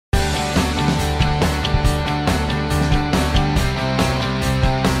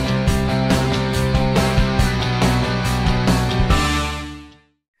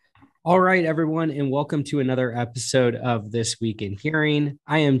All right, everyone, and welcome to another episode of This Week in Hearing.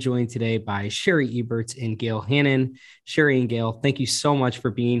 I am joined today by Sherry Eberts and Gail Hannon. Sherry and Gail, thank you so much for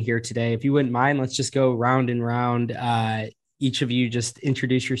being here today. If you wouldn't mind, let's just go round and round. Each of you just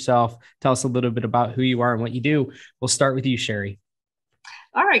introduce yourself, tell us a little bit about who you are and what you do. We'll start with you, Sherry.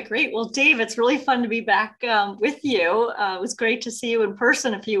 All right, great. Well, Dave, it's really fun to be back with you. It was great to see you in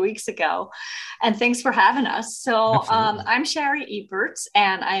person a few weeks ago. And thanks for having us. Absolutely. I'm Sherry Eberts,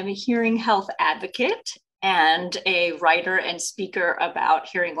 and I'm a hearing health advocate and a writer and speaker about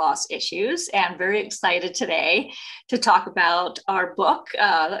hearing loss issues. And very excited today to talk about our book,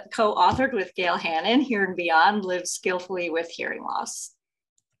 co authored with Gail Hannon, Here and Beyond Live Skillfully with Hearing Loss.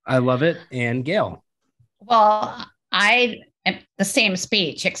 I love it. And Gail. Well, I am the same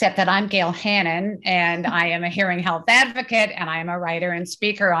speech, except that I'm Gail Hannon and I am a hearing health advocate and I am a writer and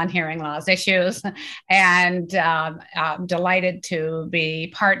speaker on hearing loss issues. And I'm delighted to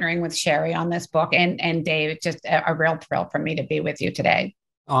be partnering with Sherry on this book. And Dave, it's just a real thrill for me to be with you today.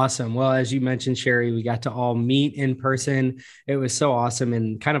 Awesome. Well, as you mentioned, Sherry, we got to all meet in person. It was so awesome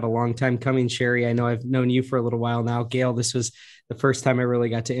and kind of a long time coming, Sherry. I know I've known you for a little while now. Gail, this was the first time I really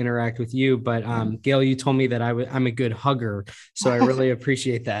got to interact with you. But Gail, you told me that I'm a good hugger. So I really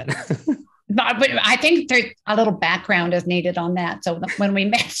appreciate that. But I think there's a little background is needed on that. So when we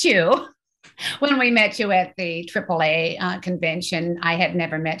met you at the AAA convention, I had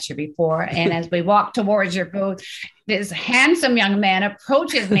never met you before. And as we walked towards your booth, this handsome young man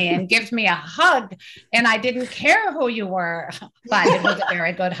approaches me and gives me a hug. And I didn't care who you were, but it was a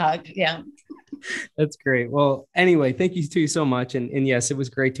very good hug. Yeah. That's great. Well, anyway, thank you too so much. And yes, it was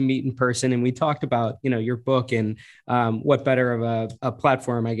great to meet in person. And we talked about, your book and what better of a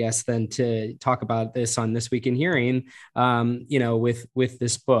platform, I guess, than to talk about this on This Week in Hearing, with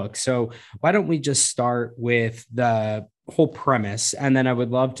this book. So why don't we just start with the whole premise, and then I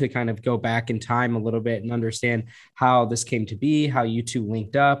would love to kind of go back in time a little bit and understand how this came to be, how you two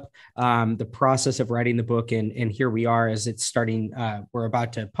linked up, the process of writing the book, and here we are as it's starting. We're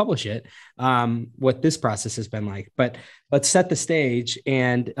about to publish it. What this process has been like, but let's set the stage,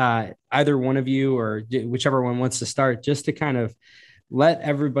 and either one of you or whichever one wants to start, just to kind of let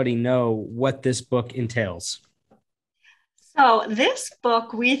everybody know what this book entails. So, this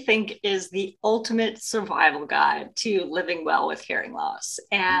book we think is the ultimate survival guide to living well with hearing loss.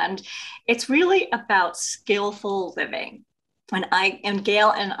 And it's really about skillful living. When I and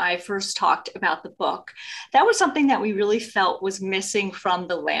Gail and I first talked about the book, that was something that we really felt was missing from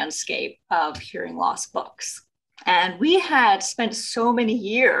the landscape of hearing loss books. And we had spent so many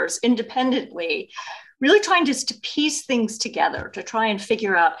years independently really trying just to piece things together to try and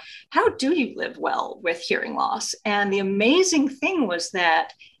figure out how do you live well with hearing loss. And the amazing thing was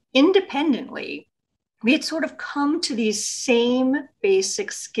that independently, we had sort of come to these same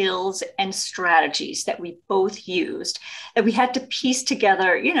basic skills and strategies that we both used that we had to piece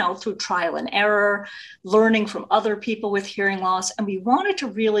together, through trial and error, learning from other people with hearing loss. And we wanted to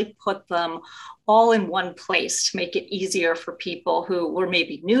really put them all in one place to make it easier for people who were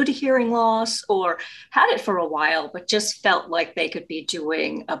maybe new to hearing loss or had it for a while, but just felt like they could be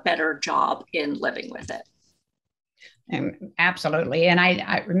doing a better job in living with it. Absolutely. And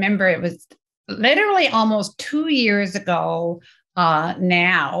I remember it was literally almost 2 years ago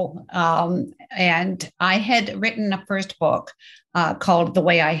now. And I had written a first book called The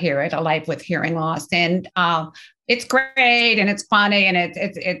Way I Hear It, A Life with Hearing Loss. And it's great and it's funny and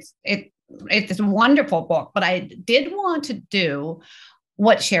it's a wonderful book. But I did want to do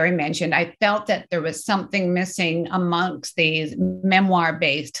what Sherry mentioned. I felt that there was something missing amongst these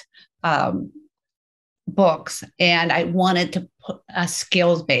memoir-based books, and I wanted to put a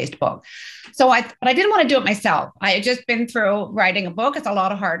skills-based book. But I didn't want to do it myself. I had just been through writing a book. It's a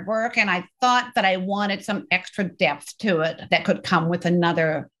lot of hard work, and I thought that I wanted some extra depth to it that could come with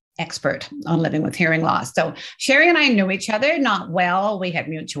another expert on living with hearing loss. So Sherry and I knew each other not well. We had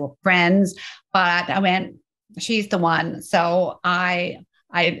mutual friends, but I went, she's the one. So I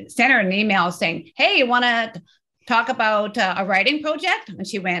sent her an email saying, hey, you want to talk about a writing project? And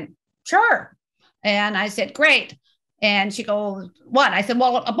she went, sure. And I said, great. And she goes, what? I said,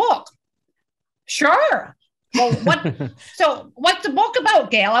 well, a book. Sure. Well, so what's the book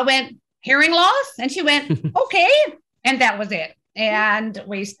about, Gail? I went, hearing loss. And she went, okay. And that was it. And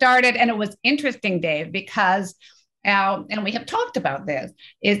we started, and it was interesting, Dave, because, and we have talked about this,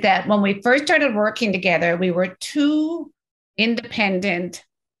 is that when we first started working together, we were two independent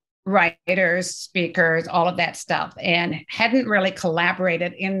writers, speakers, all of that stuff, and hadn't really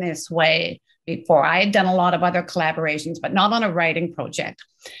collaborated in this way before. I had done a lot of other collaborations, but not on a writing project.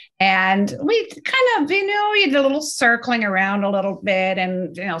 And we kind of, we did a little circling around a little bit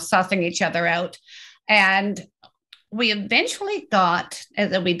and, sussing each other out. And we eventually got,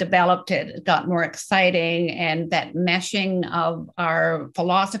 as we developed it, it got more exciting, and that meshing of our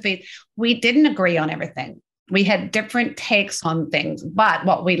philosophy, we didn't agree on everything. We had different takes on things, but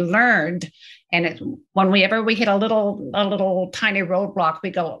what we learned, and whenever we hit a little tiny roadblock, we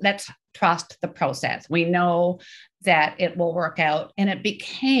go, let's trust the process. We know that it will work out. And it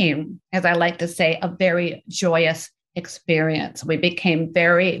became, as I like to say, a very joyous experience. We became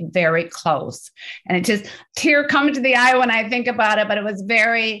very, very close. And it just, tear coming to the eye when I think about it, but it was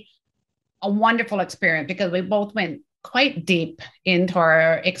a wonderful experience because we both went quite deep into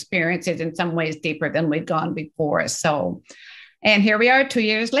our experiences, in some ways deeper than we'd gone before. So, and here we are 2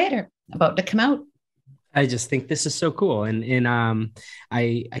 years later, about to come out. I just think this is so cool. And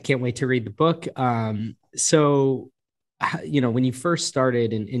I can't wait to read the book. So, when you first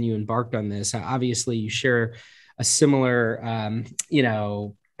started and you embarked on this, obviously you share a similar,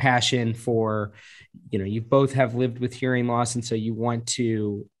 passion for, you both have lived with hearing loss. And so you want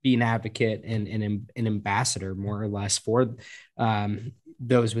to be an advocate and an ambassador, more or less, for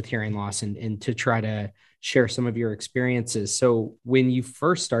those with hearing loss and to try to share some of your experiences. So when you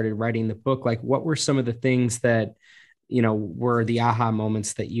first started writing the book, like, what were some of the things that, were the aha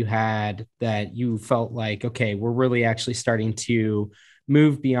moments that you had that you felt like, okay, we're really actually starting to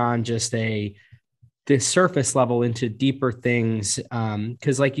move beyond just the surface level into deeper things?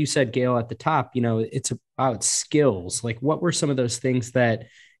 Because like you said, Gail, at the top, it's about skills. Like, what were some of those things that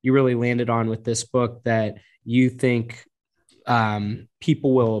you really landed on with this book that you think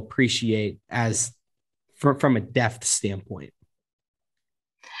people will appreciate from a depth standpoint?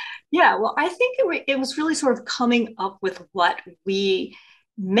 Yeah, well, I think it was really sort of coming up with what we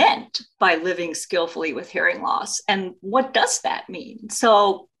meant by living skillfully with hearing loss, and what does that mean?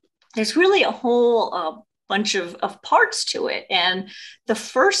 So there's really a whole bunch of parts to it. And the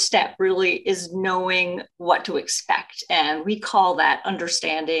first step really is knowing what to expect. And we call that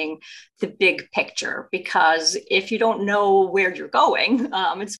understanding the big picture, because if you don't know where you're going,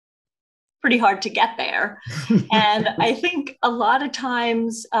 it's pretty hard to get there. And I think a lot of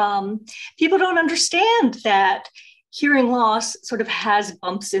times people don't understand that hearing loss sort of has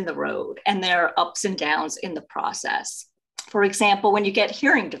bumps in the road, and there are ups and downs in the process. For example, when you get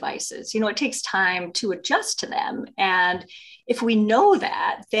hearing devices, it takes time to adjust to them. And if we know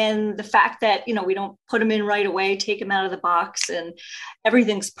that, then the fact that, we don't put them in right away, take them out of the box and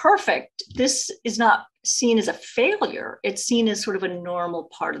everything's perfect, this is not seen as a failure. It's seen as sort of a normal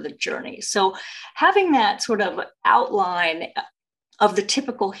part of the journey. So having that sort of outline of the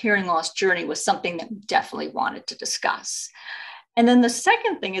typical hearing loss journey was something that we definitely wanted to discuss. And then the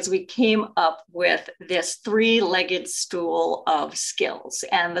second thing is we came up with this three-legged stool of skills.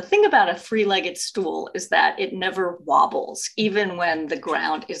 And the thing about a three-legged stool is that it never wobbles, even when the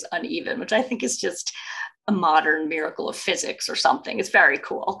ground is uneven, which I think is just a modern miracle of physics or something. It's very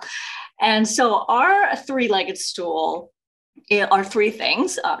cool. And so our three-legged stool are three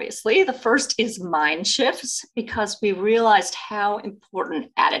things, obviously. The first is mind shifts, because we realized how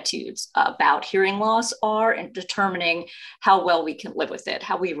important attitudes about hearing loss are in determining how well we can live with it,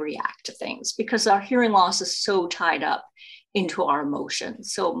 how we react to things, because our hearing loss is so tied up into our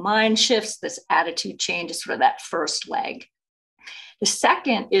emotions. So mind shifts, this attitude change, is sort of that first leg. The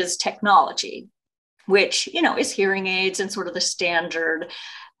second is technology, which, is hearing aids and sort of the standard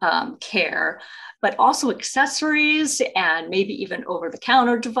care, but also accessories and maybe even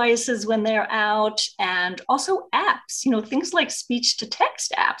over-the-counter devices when they're out, and also apps. Things like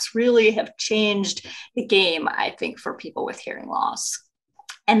speech-to-text apps really have changed the game, I think, for people with hearing loss.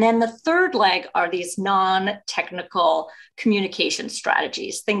 And then the third leg are these non-technical communication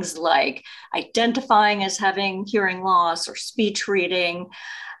strategies, things like identifying as having hearing loss or speech reading,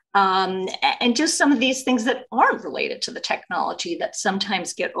 and just some of these things that aren't related to the technology that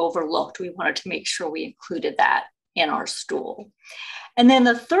sometimes get overlooked. We wanted to make sure we included that in our stool. And then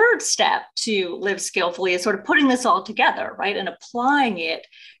the third step to live skillfully is sort of putting this all together, right? And applying it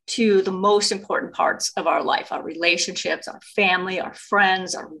to the most important parts of our life, our relationships, our family, our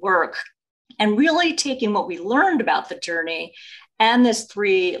friends, our work, and really taking what we learned about the journey and this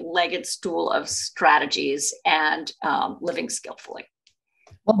three-legged stool of strategies and living skillfully.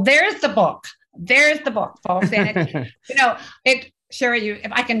 Well, there's the book. There's the book, folks. And Sherry,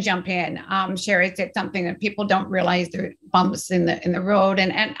 if I can jump in, Sherry said something that people don't realize there are bumps in the road.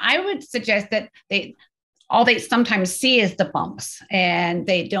 And I would suggest that all they sometimes see is the bumps, and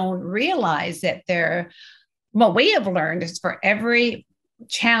they don't realize that what we have learned is for every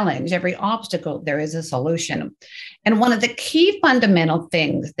challenge, every obstacle, there is a solution. And one of the key fundamental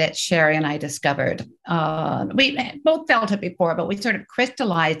things that Sherry and I discovered, we both felt it before, but we sort of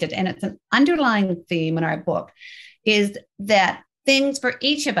crystallized it, and it's an underlying theme in our book, is that things for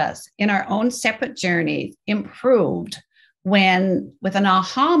each of us in our own separate journeys improved when, with an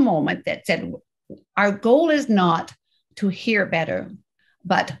aha moment that said, our goal is not to hear better,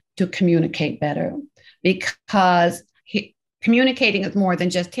 but to communicate better, because communicating is more than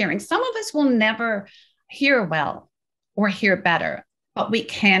just hearing. Some of us will never hear well or hear better, but we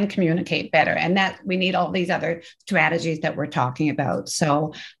can communicate better. And that we need all these other strategies that we're talking about.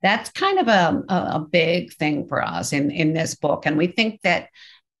 So that's kind of a big thing for us in this book. And we think that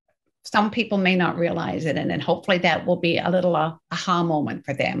some people may not realize it. And then hopefully that will be a little aha moment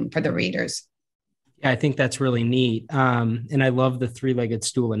for them, for the readers. Yeah, I think that's really neat. And I love the three-legged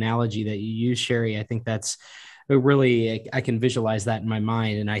stool analogy that you use, Sherry. I think that's really, I can visualize that in my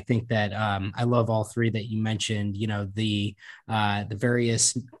mind. And I think that I love all three that you mentioned, the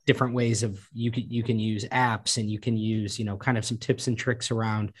various different ways of you can use apps, and you can use, kind of some tips and tricks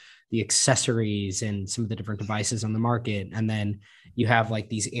around the accessories and some of the different devices on the market. And then you have like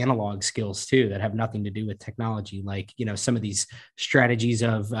these analog skills too, that have nothing to do with technology. Like, some of these strategies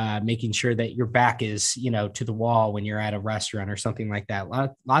of making sure that your back is, to the wall when you're at a restaurant or something like that.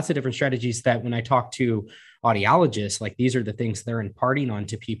 Lots of different strategies that when I talk to audiologists, like these are the things they're imparting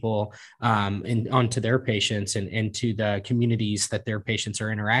onto people and onto their patients and to the communities that their patients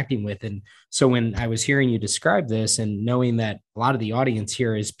are interacting with. And so when I was hearing you describe this and knowing that a lot of the audience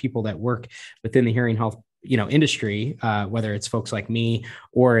here is people that work within the hearing health industry, whether it's folks like me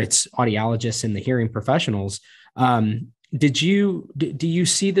or it's audiologists and the hearing professionals, do you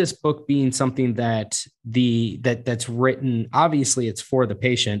see this book being something that's written? Obviously it's for the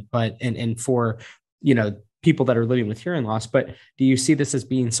patient, but and for people that are living with hearing loss, but do you see this as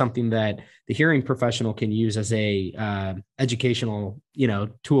being something that the hearing professional can use as a educational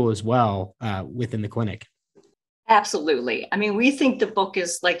tool as well within the clinic? Absolutely. I mean, we think the book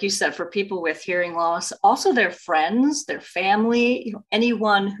is, like you said, for people with hearing loss, also their friends, their family,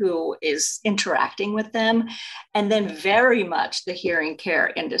 anyone who is interacting with them, and then very much the hearing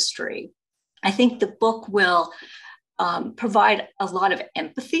care industry. I think the book will provide a lot of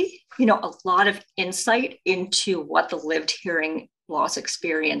empathy, a lot of insight into what the lived hearing loss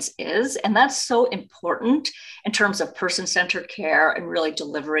experience is. And that's so important in terms of person-centered care and really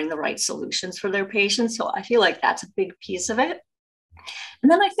delivering the right solutions for their patients. So I feel like that's a big piece of it.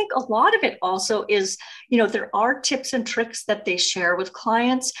 And then I think a lot of it also is, there are tips and tricks that they share with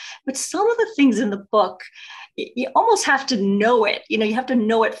clients, but some of the things in the book, you almost have to know it. You have to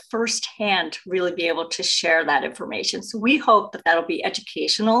know it firsthand to really be able to share that information. So we hope that that'll be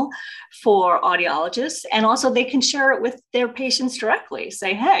educational for audiologists, and also they can share it with their patients directly.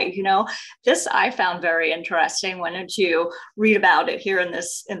 Say, hey, this I found very interesting. Why don't you read about it here in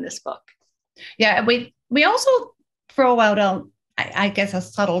this book? Yeah, we also throw out I guess a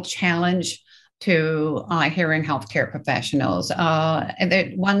subtle challenge to hearing healthcare professionals. And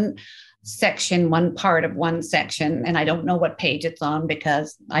there one part of one section, and I don't know what page it's on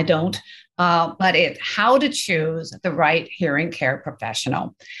because I don't, but it's how to choose the right hearing care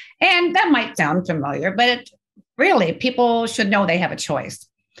professional. And that might sound familiar, but really people should know they have a choice.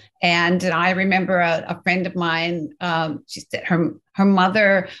 And I remember a friend of mine, she said her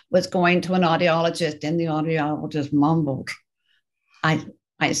mother was going to an audiologist, and the audiologist mumbled.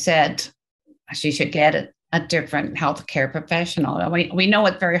 I said she should get a different healthcare professional. We know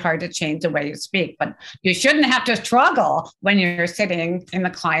it's very hard to change the way you speak, but you shouldn't have to struggle when you're sitting in the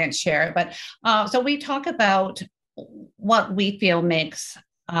client chair. But so we talk about what we feel makes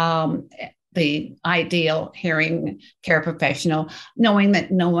the ideal hearing care professional, knowing that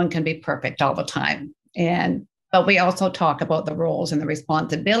no one can be perfect all the time. But we also talk about the roles and the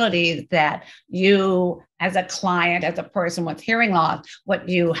responsibilities that you, as a client, as a person with hearing loss, what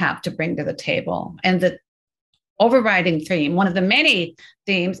you have to bring to the table. And the overriding theme, one of the many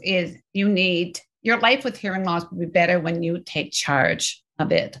themes, is your life with hearing loss will be better when you take charge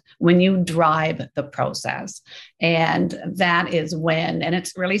of it, when you drive the process. And that is and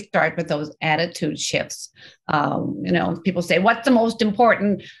it's really starts with those attitude shifts. People say, what's the most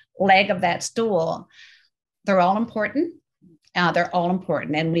important leg of that stool? They're all important.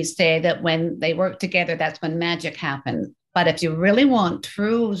 And we say that when they work together, that's when magic happens. But if you really want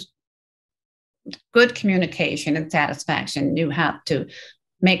true good communication and satisfaction, you have to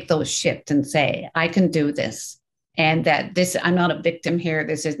make those shifts and say, I can do this. And that I'm not a victim here.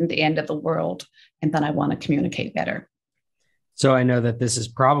 This isn't the end of the world. and then I want to communicate better. So I know that this is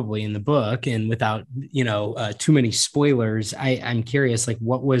probably in the book, and without, too many spoilers, I'm curious, like,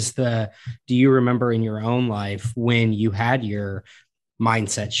 do you remember in your own life when you had your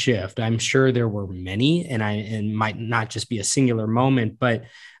mindset shift? I'm sure there were many, and might not just be a singular moment, but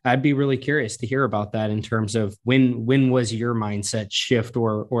I'd be really curious to hear about that in terms of when was your mindset shift,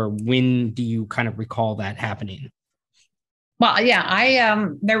 or when do you kind of recall that happening? Well, yeah,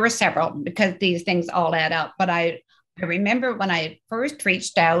 there were several because these things all add up, but I remember when I first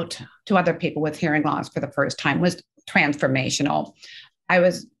reached out to other people with hearing loss for the first time was transformational. I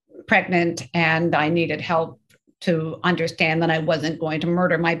was pregnant and I needed help to understand that I wasn't going to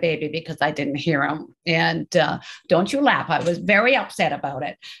murder my baby because I didn't hear him. And don't you laugh, I was very upset about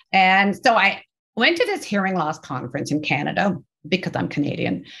it. And so I went to this hearing loss conference in Canada because I'm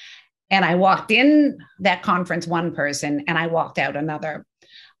Canadian. And I walked in that conference one person and I walked out another.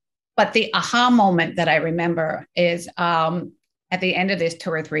 But the aha moment that I remember is at the end of this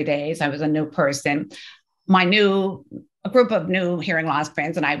 2 or 3 days, I was a new person. A group of new hearing loss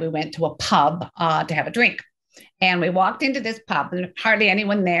friends and we went to a pub to have a drink. And we walked into this pub and hardly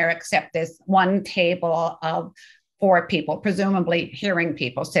anyone there except this one table of 4 people, presumably hearing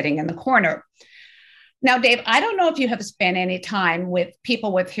people sitting in the corner. Now, Dave, I don't know if you have spent any time with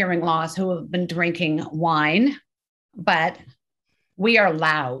people with hearing loss who have been drinking wine, but we are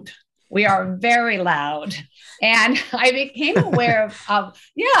loud. We are very loud. And I became aware of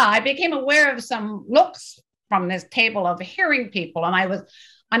some looks from this table of hearing people. And I was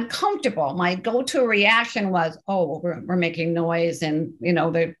uncomfortable. My go-to reaction was, oh, we're making noise. And,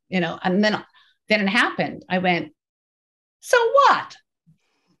 and then it happened. I went, so what?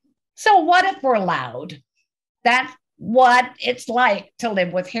 So what if we're loud? That's what it's like to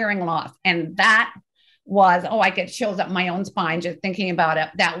live with hearing loss. And that was, I get chills up my own spine just thinking about it.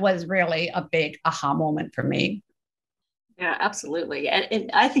 That was really a big aha moment for me. Yeah, absolutely.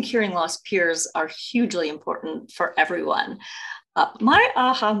 And I think hearing loss peers are hugely important for everyone. My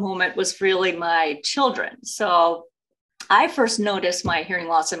aha moment was really my children. So I first noticed my hearing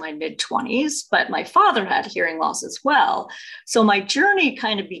loss in my mid-20s, but my father had hearing loss as well. So my journey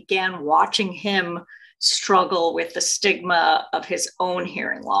kind of began watching him struggle with the stigma of his own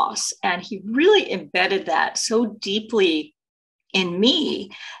hearing loss. And he really embedded that so deeply in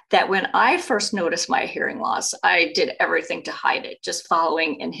me that when I first noticed my hearing loss, I did everything to hide it, just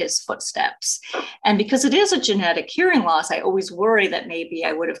following in his footsteps. And because it is a genetic hearing loss, I always worry that maybe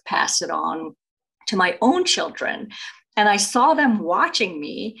I would have passed it on to my own children. And I saw them watching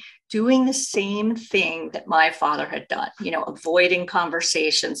me doing the same thing that my father had done, avoiding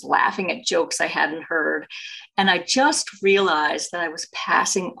conversations, laughing at jokes I hadn't heard. And I just realized that I was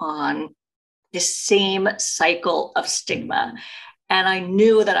passing on this same cycle of stigma. And I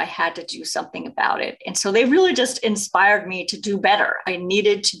knew that I had to do something about it. And so they really just inspired me to do better. I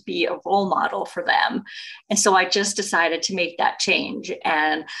needed to be a role model for them. And so I just decided to make that change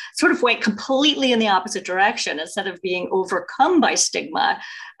and sort of went completely in the opposite direction. Instead of being overcome by stigma,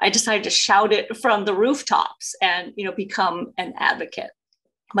 I decided to shout it from the rooftops and, become an advocate.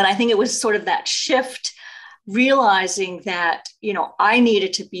 But I think it was sort of that shift, realizing that, I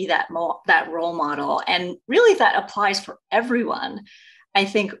needed to be that role model. And really that applies for everyone, I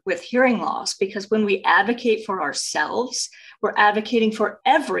think, with hearing loss, because when we advocate for ourselves, we're advocating for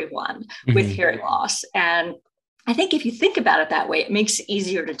everyone with hearing loss. And I think if you think about it that way, it makes it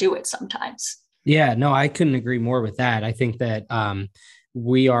easier to do it sometimes. Yeah, no, I couldn't agree more with that. I think that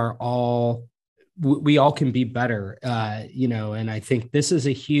we all can be better, and I think this is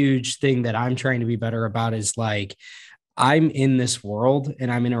a huge thing that I'm trying to be better about is like, I'm in this world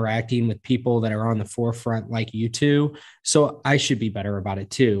and I'm interacting with people that are on the forefront like you two. So I should be better about it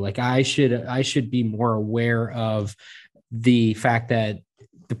too. Like I should be more aware of the fact that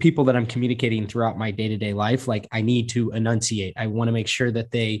the people that I'm communicating throughout my day-to-day life, like I need to enunciate. I want to make sure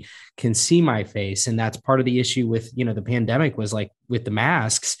that they can see my face. And that's part of the issue with, the pandemic was like with the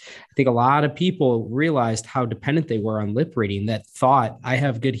masks. I think a lot of people realized how dependent they were on lip reading, that thought I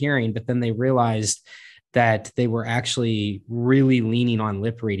have good hearing, but then they realized that they were actually really leaning on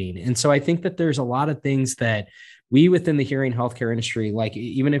lip reading. And so I think that there's a lot of things that we within the hearing healthcare industry, like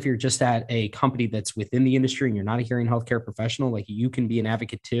even if you're just at a company that's within the industry and you're not a hearing healthcare professional, like you can be an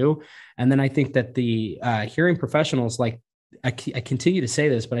advocate too. And then I think that the hearing professionals, like I continue to say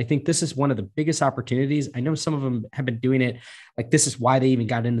this, but I think this is one of the biggest opportunities. I know some of them have been doing it. Like this is why they even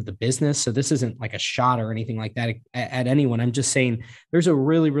got into the business. So this isn't like a shot or anything like that at anyone. I'm just saying there's a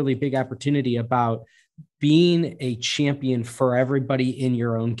really, really big opportunity about being a champion for everybody in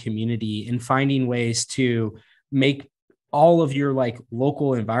your own community and finding ways to make all of your like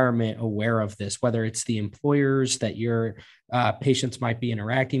local environment aware of this, whether it's the employers that your patients might be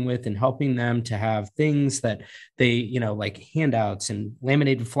interacting with and helping them to have things that they, like handouts and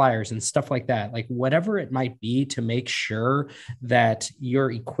laminated flyers and stuff like that, like whatever it might be to make sure that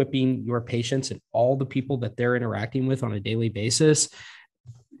you're equipping your patients and all the people that they're interacting with on a daily basis,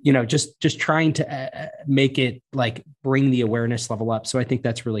 just trying to make it like bring the awareness level up. So I think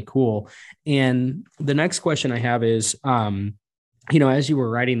that's really cool. And the next question I have is, as you were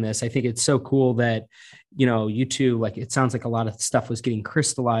writing this, I think it's so cool that, you two, like, it sounds like a lot of stuff was getting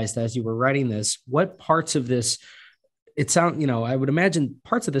crystallized as you were writing this. What parts of this, I would imagine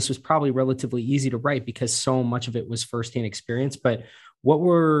parts of this was probably relatively easy to write because so much of it was firsthand experience, but what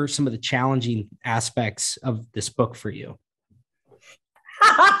were some of the challenging aspects of this book for you?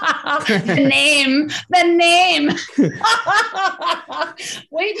 the name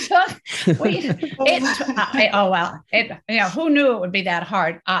who knew it would be that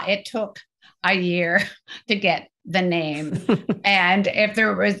hard? It took a year to get the name. And if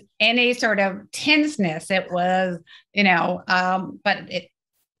there was any sort of tenseness, it was, I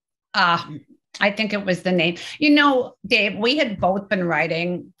think it was the name. Dave, we had both been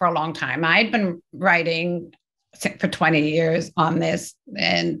writing for a long time. I'd been writing for 20 years on this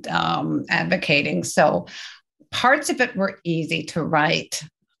and advocating. So parts of it were easy to write.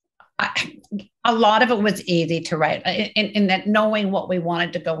 A lot of it was easy to write in that knowing what we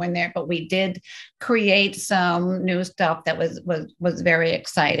wanted to go in there, but we did create some new stuff that was very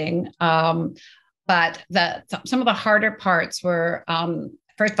exciting. But some of the harder parts were,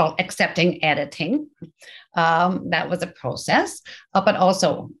 first of all, accepting editing. That was a process, but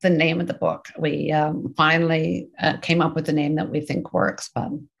also the name of the book. We finally came up with a name that we think works.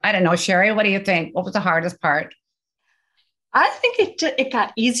 But I don't know, Sherry, what do you think? What was the hardest part? I think it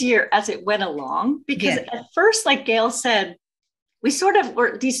got easier as it went along because at first, like Gail said, we sort of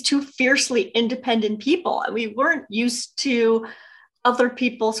were these two fiercely independent people. We weren't used to other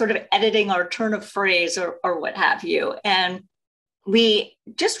people sort of editing our turn of phrase or what have you. And we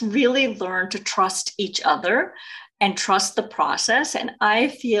just really learned to trust each other and trust the process. And I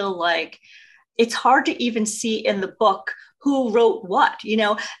feel like it's hard to even see in the book who wrote what.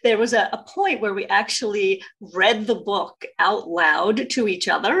 There was a point where we actually read the book out loud to each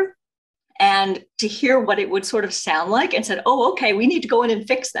other and to hear what it would sort of sound like and said, oh, okay, we need to go in and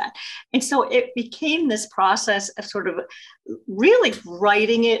fix that. And so it became this process of sort of really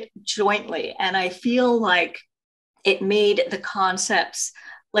writing it jointly. And I feel like it made the concepts,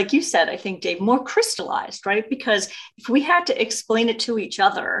 like you said, I think, Dave, more crystallized, right? Because if we had to explain it to each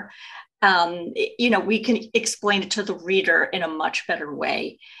other, we can explain it to the reader in a much better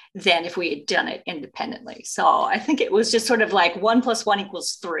way than if we had done it independently. So I think it was just sort of like 1 + 1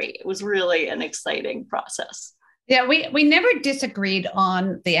 = 3. It was really an exciting process. Yeah, we never disagreed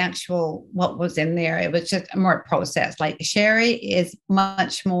on the actual what was in there. It was just a more process. Like Sherry is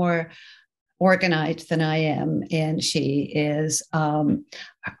much more organized than I am. And she is,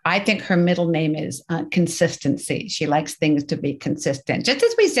 I think her middle name is consistency. She likes things to be consistent. Just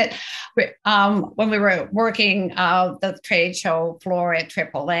as we said, when we were working the trade show floor at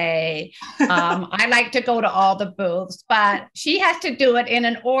AAA, I like to go to all the booths, but she has to do it in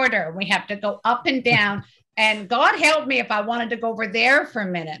an order. We have to go up and down. And God help me if I wanted to go over there for a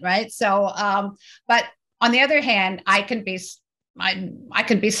minute, right? So, but on the other hand, I can be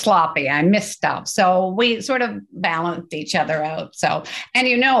sloppy. I miss stuff. So we sort of balanced each other out. So, and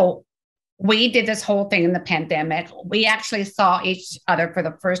we did this whole thing in the pandemic. We actually saw each other for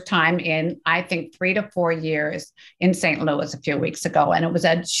the first time in, I think, 3 to 4 years in St. Louis a few weeks ago. And it was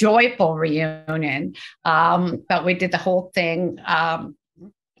a joyful reunion. But we did the whole thing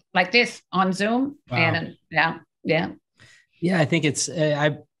like this on Zoom. Wow. And yeah. I think it's,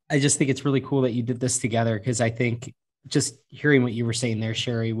 I just think it's really cool that you did this together, because I think just hearing what you were saying there,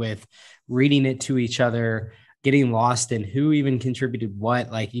 Sherry, with reading it to each other, getting lost in who even contributed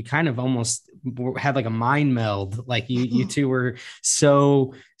what, like you kind of almost had like a mind meld. Like you two were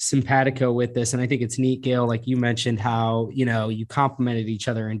so simpatico with this. And I think it's neat, Gail, like you mentioned how, you complimented each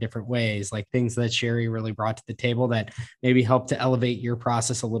other in different ways, like things that Sherry really brought to the table that maybe helped to elevate your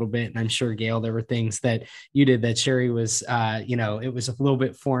process a little bit. And I'm sure, Gail, there were things that you did that Sherry was, it was a little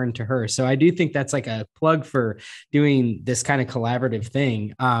bit foreign to her. So I do think that's like a plug for doing this kind of collaborative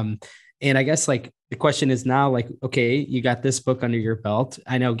thing. And I guess like the question is now, like, okay, you got this book under your belt.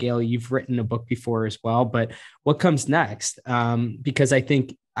 I know, Gail, you've written a book before as well, but what comes next? Because I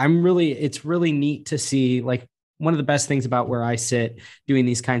think it's really neat to see, like, one of the best things about where I sit doing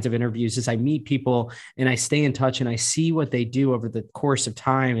these kinds of interviews is I meet people and I stay in touch and I see what they do over the course of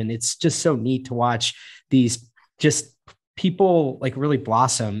time. And it's just so neat to watch these just people like really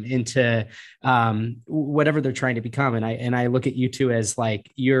blossom into whatever they're trying to become. And I look at you two as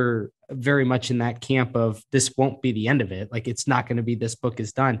like, you're very much in that camp of this won't be the end of it. Like, it's not going to be, this book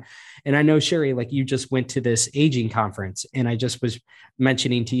is done. And I know, Sherry, like you just went to this aging conference, and I just was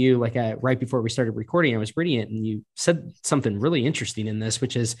mentioning to you, like right before we started recording, I was reading it, and you said something really interesting in this,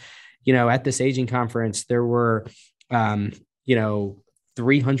 which is, at this aging conference, there were,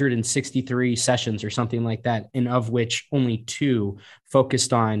 363 sessions or something like that, and of which only 2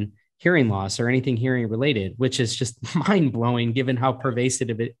 focused on hearing loss or anything hearing related, which is just mind blowing given how pervasive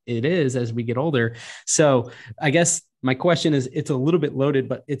it is as we get older. So I guess my question is, it's a little bit loaded,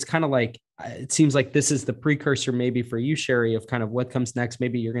 but it's kind of like, it seems like this is the precursor maybe for you, Sherry, of kind of what comes next.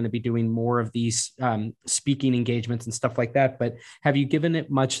 Maybe you're going to be doing more of these speaking engagements and stuff like that. But have you given it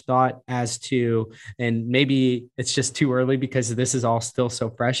much thought as to, and maybe it's just too early because this is all still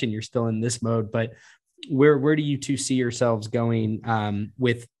so fresh and you're still in this mode, but where do you two see yourselves going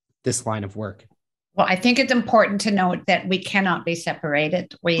with this line of work? Well, I think it's important to note that we cannot be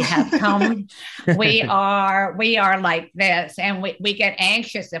separated. We have come, we are like this, and we get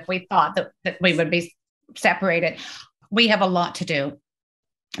anxious if we thought that we would be separated. We have a lot to do.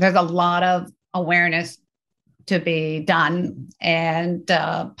 There's a lot of awareness to be done, and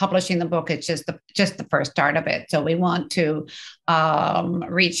publishing the book is just the first start of it. So we want to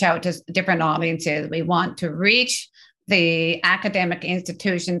reach out to different audiences. We want to reach the academic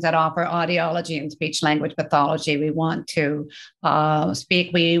institutions that offer audiology and speech language pathology. We want to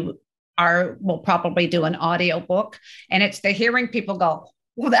speak. We'll probably do an audio book, and it's the hearing people go,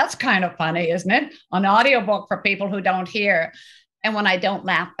 well, that's kind of funny, isn't it? An audio book for people who don't hear. And when I don't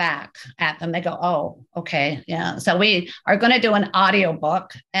laugh back at them, they go, oh, okay. Yeah. So we are going to do an audio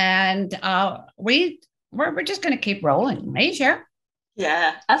book, and we're just going to keep rolling. Right, Sure?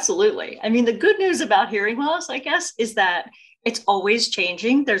 Yeah, absolutely. I mean, the good news about hearing loss, I guess, is that it's always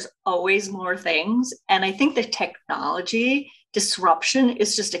changing. There's always more things. And I think the technology disruption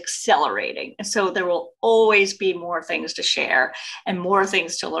is just accelerating. And so there will always be more things to share and more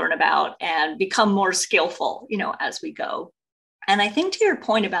things to learn about and become more skillful, as we go. And I think to your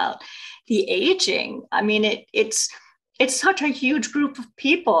point about the aging, I mean, it's such a huge group of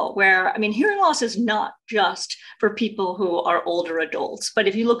people where, I mean, hearing loss is not just for people who are older adults, but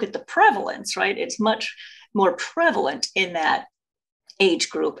if you look at the prevalence, right, it's much more prevalent in that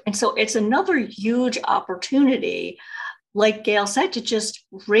age group. And so it's another huge opportunity, like Gail said, to just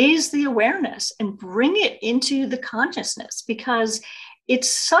raise the awareness and bring it into the consciousness, because it's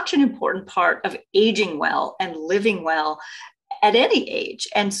such an important part of aging well and living well at any age.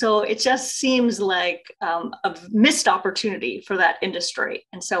 And so it just seems like a missed opportunity for that industry.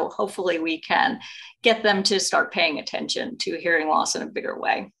 And so hopefully we can get them to start paying attention to hearing loss in a bigger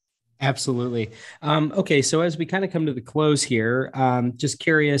way. Absolutely. Okay. So as we kind of come to the close here, just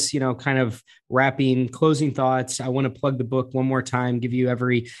curious, kind of wrapping closing thoughts. I want to plug the book one more time, give you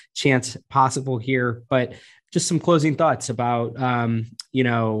every chance possible here, but just some closing thoughts about,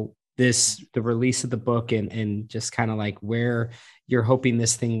 the release of the book and just kind of like where you're hoping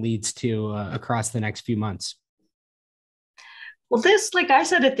this thing leads to across the next few months. Well, this, like I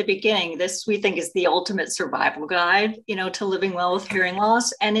said at the beginning, this we think is the ultimate survival guide, to living well with hearing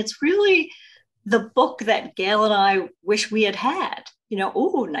loss. And it's really the book that Gail and I wish we had had,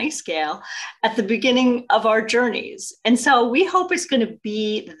 oh, nice, Gail, at the beginning of our journeys. And so we hope it's going to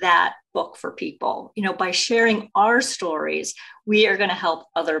be that book for people. By sharing our stories, we are going to help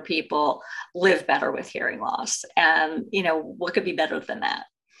other people live better with hearing loss. And, what could be better than that?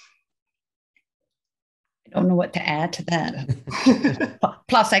 I don't know what to add to that.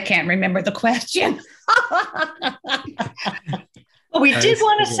 Plus, I can't remember the question. Well, we did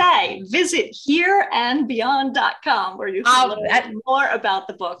want to say, visit hearandbeyond.com, where you can learn more about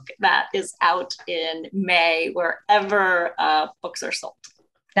the book that is out in May, wherever books are sold.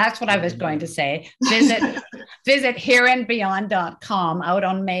 That's what I was going to say. Visit hearandbeyond.com out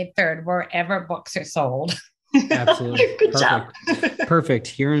on May 3rd, wherever books are sold. Absolutely. Good job. Perfect.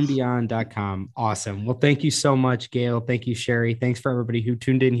 Hearandbeyond.com. Awesome. Well, thank you so much, Gail. Thank you, Sherry. Thanks for everybody who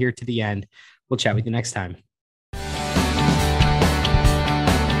tuned in here to the end. We'll chat with you next time.